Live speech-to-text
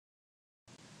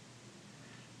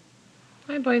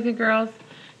Hi boys and girls.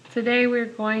 Today we're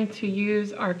going to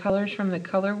use our colors from the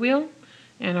color wheel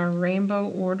and our rainbow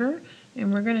order,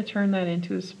 and we're going to turn that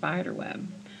into a spider web.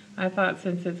 I thought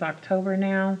since it's October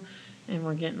now and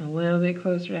we're getting a little bit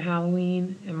closer to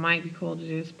Halloween, it might be cool to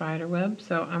do a spider web.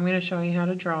 So I'm going to show you how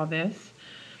to draw this.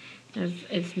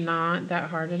 It's not that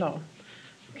hard at all.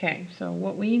 Okay, so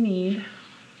what we need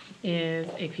is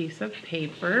a piece of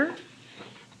paper.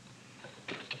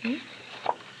 Okay.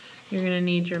 You're going to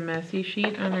need your messy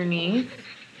sheet underneath.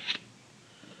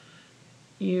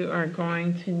 You are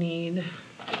going to need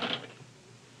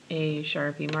a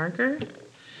Sharpie marker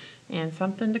and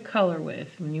something to color with.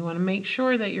 And you want to make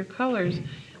sure that your colors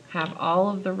have all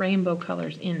of the rainbow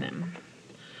colors in them.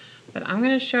 But I'm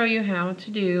going to show you how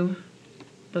to do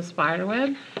the spider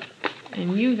web,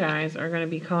 and you guys are going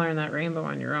to be coloring that rainbow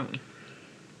on your own.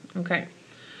 Okay,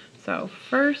 so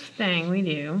first thing we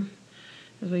do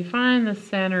is we find the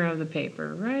center of the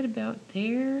paper right about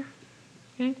there.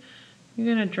 Okay,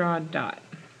 you're going to draw a dot.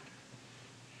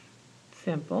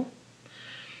 Simple.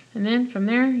 And then from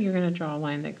there you're going to draw a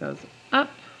line that goes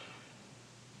up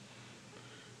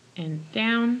and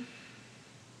down.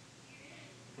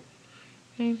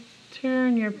 Okay,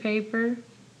 turn your paper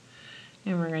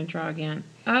and we're going to draw again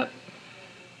up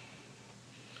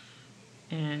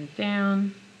and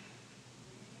down.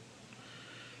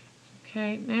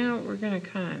 Okay, now we're going to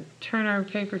kind of turn our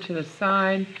paper to the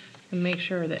side and make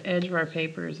sure the edge of our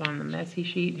paper is on the messy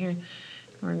sheet here.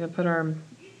 We're going to put our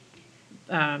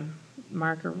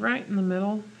marker right in the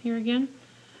middle here again.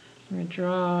 We're going to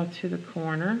draw to the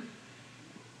corner.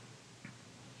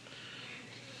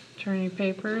 Turn your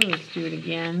paper. Let's do it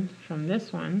again from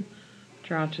this one.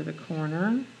 Draw to the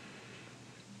corner.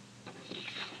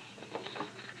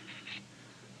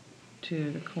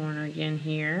 To the corner again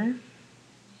here.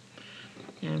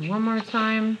 And one more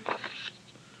time.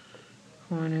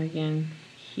 Corner again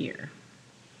here.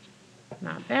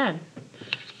 Not bad.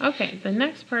 Okay, the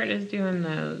next part is doing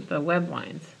the web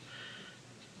lines.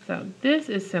 So this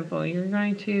is simple. You're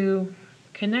going to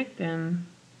connect them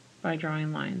by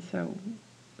drawing lines. So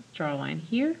let's draw a line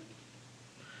here.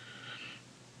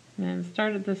 And then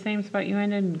start at the same spot you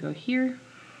ended and go here,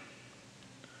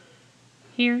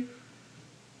 here,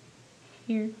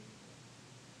 here,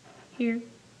 here,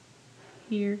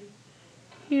 here,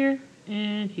 here,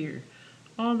 and here.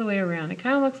 All the way around. It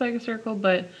kind of looks like a circle,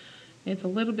 but it's a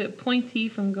little bit pointy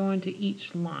from going to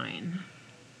each line.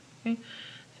 Okay,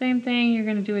 same thing, you're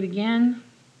going to do it again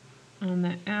on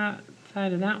the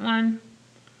outside of that one.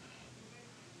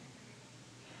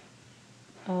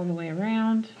 All the way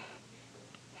around.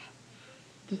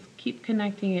 Just keep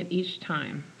connecting it each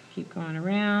time. Keep going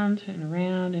around and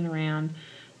around and around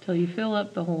until you fill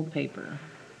up the whole paper.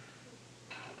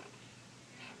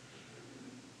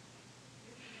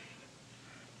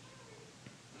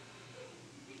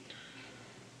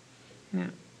 Now,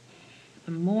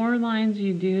 the more lines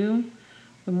you do,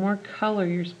 the more color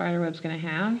your spider web's going to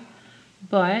have,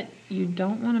 but you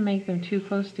don't want to make them too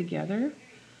close together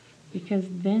because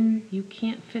then you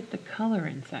can't fit the color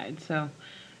inside. So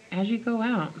as you go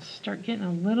out, start getting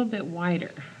a little bit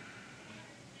wider.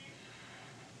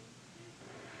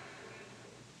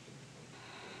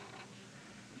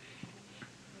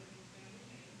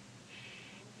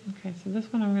 Okay, so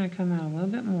this one I'm going to come out a little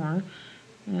bit more,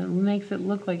 and it makes it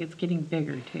look like it's getting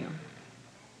bigger too.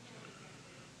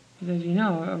 Because as you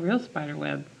know, a real spider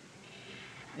web,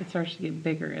 it starts to get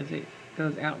bigger as it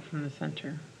goes out from the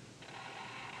center.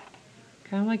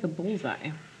 Kind of like a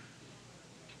bullseye.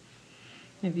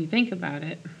 If you think about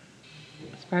it,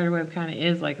 a spider web kind of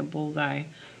is like a bullseye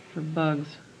for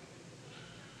bugs.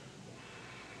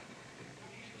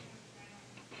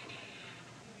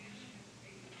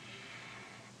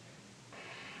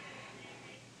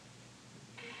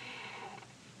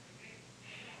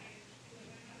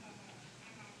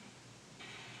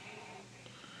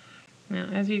 Now,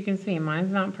 as you can see,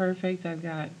 mine's not perfect. I've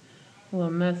got a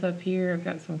little mess up here. I've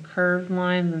got some curved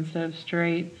lines instead of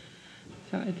straight.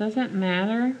 So it doesn't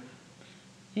matter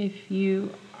if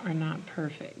you are not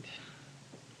perfect.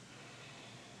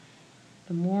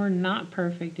 The more not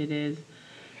perfect it is,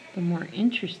 the more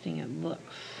interesting it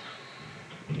looks.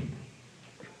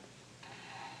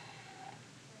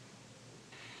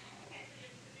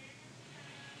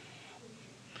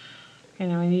 Okay,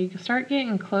 now when you start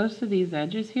getting close to these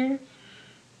edges here,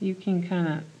 you can kind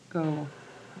of go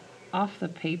off the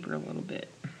paper a little bit.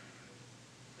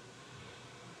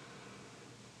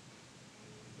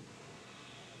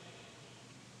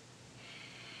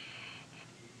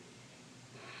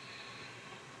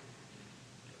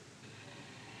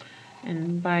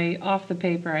 And by off the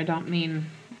paper, I don't mean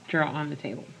draw on the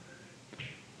table.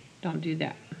 don't do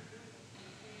that.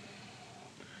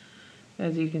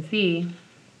 As you can see,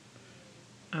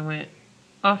 I went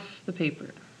off the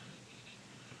paper.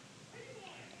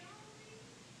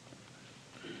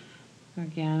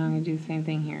 Again, I'm going to do the same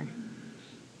thing here.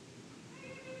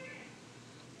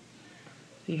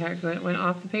 See how it went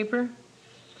off the paper?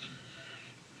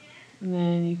 And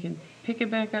then you can pick it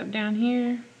back up down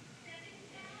here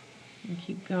and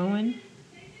keep going.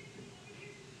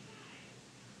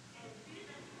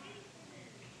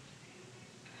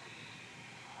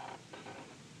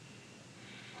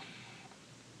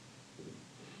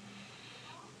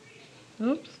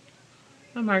 Oops,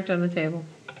 I marked on the table.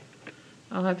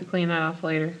 I'll have to clean that off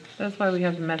later. That's why we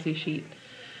have the messy sheet.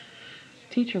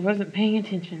 Teacher wasn't paying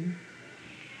attention.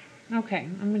 Okay,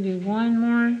 I'm going to do one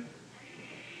more.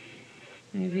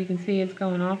 As you can see, it's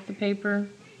going off the paper.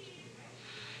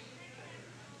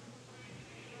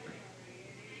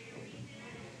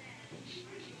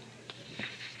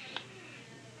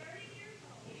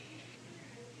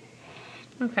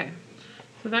 Okay,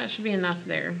 so that should be enough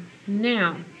there.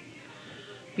 Now,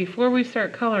 before we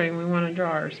start coloring, we want to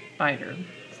draw our spider.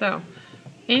 So,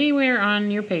 anywhere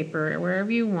on your paper, wherever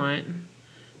you want,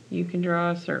 you can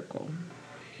draw a circle.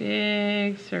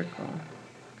 Big circle.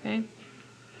 Okay?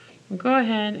 We'll go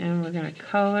ahead and we're going to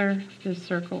color this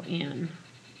circle in.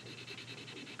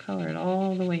 Color it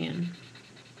all the way in.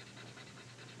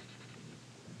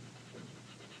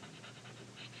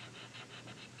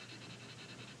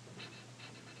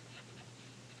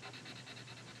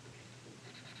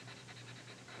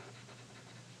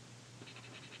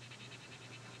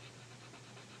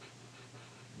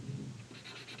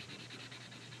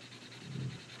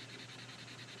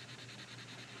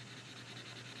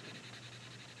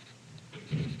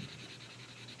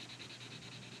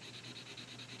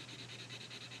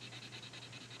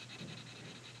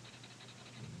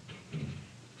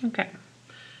 Okay,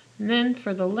 and then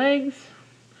for the legs,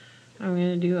 I'm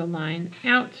going to do a line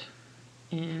out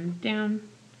and down,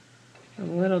 a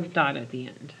little dot at the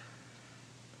end.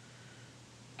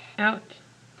 Out,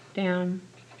 down,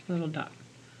 little dot.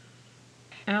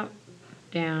 Out,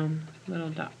 down,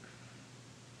 little dot.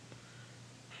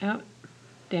 Out,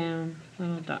 down,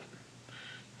 little dot.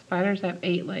 Spiders have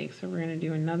 8 legs, so we're going to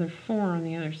do another 4 on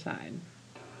the other side.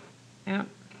 Out,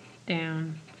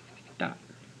 down, dot.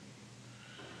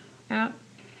 Out,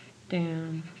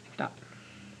 down, dot.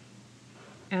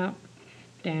 Out,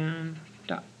 down,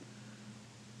 dot.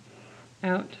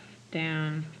 Out,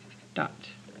 down, dot.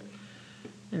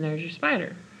 And there's your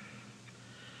spider.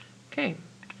 Okay,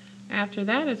 after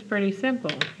that it's pretty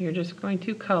simple. You're just going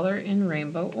to color in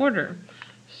rainbow order,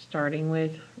 starting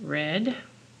with red,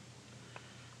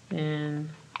 then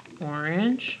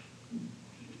orange,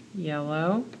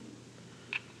 yellow,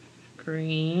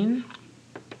 green,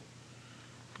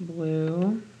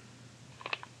 blue,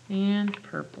 and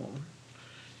purple.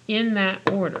 In that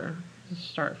order.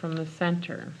 Start from the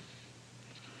center.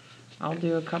 I'll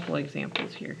do a couple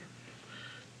examples here.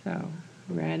 So,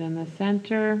 red in the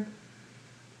center.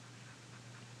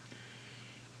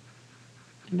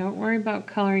 And don't worry about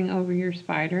coloring over your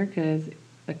spider because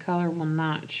the color will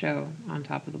not show on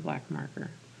top of the black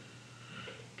marker.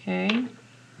 Okay,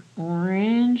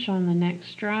 orange on the next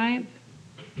stripe.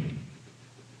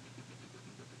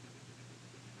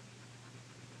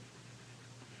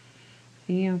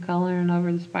 See, I'm coloring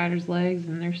over the spider's legs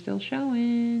and they're still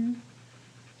showing.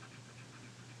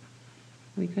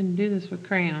 We couldn't do this with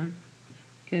crayon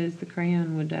because the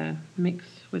crayon would mix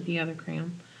with the other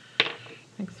crayon.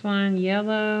 Next one,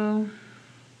 yellow.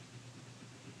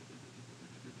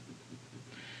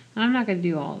 I'm not going to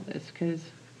do all of this because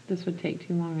this would take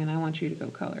too long and I want you to go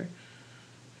color.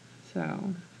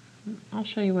 So I'll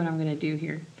show you what I'm going to do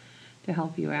here to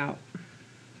help you out.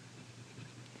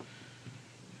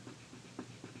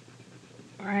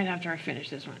 Right after I finish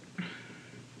this one.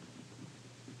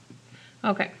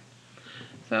 Okay,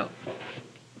 so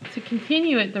to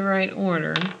continue it the right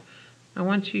order, I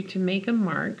want you to make a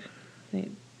mark.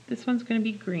 This one's going to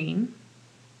be green.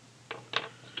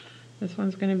 This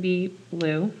one's going to be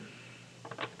blue.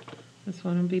 This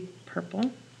one will be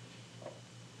purple.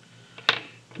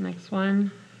 Next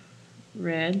one,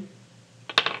 red,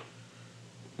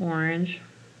 orange,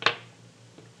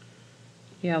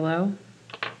 yellow,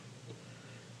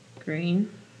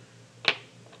 green,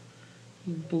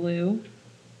 blue.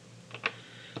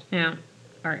 Now,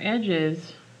 our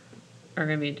edges are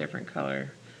going to be a different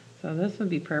color. So this would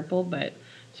be purple, but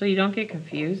so you don't get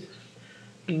confused,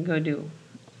 you can go do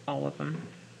all of them.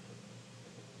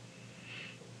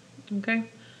 Okay,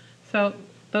 so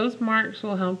those marks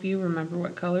will help you remember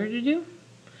what color to do.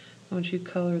 Once you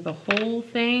color the whole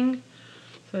thing,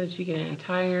 so that you get an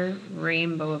entire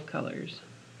rainbow of colors.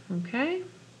 Okay?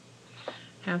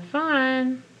 Have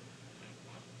fun!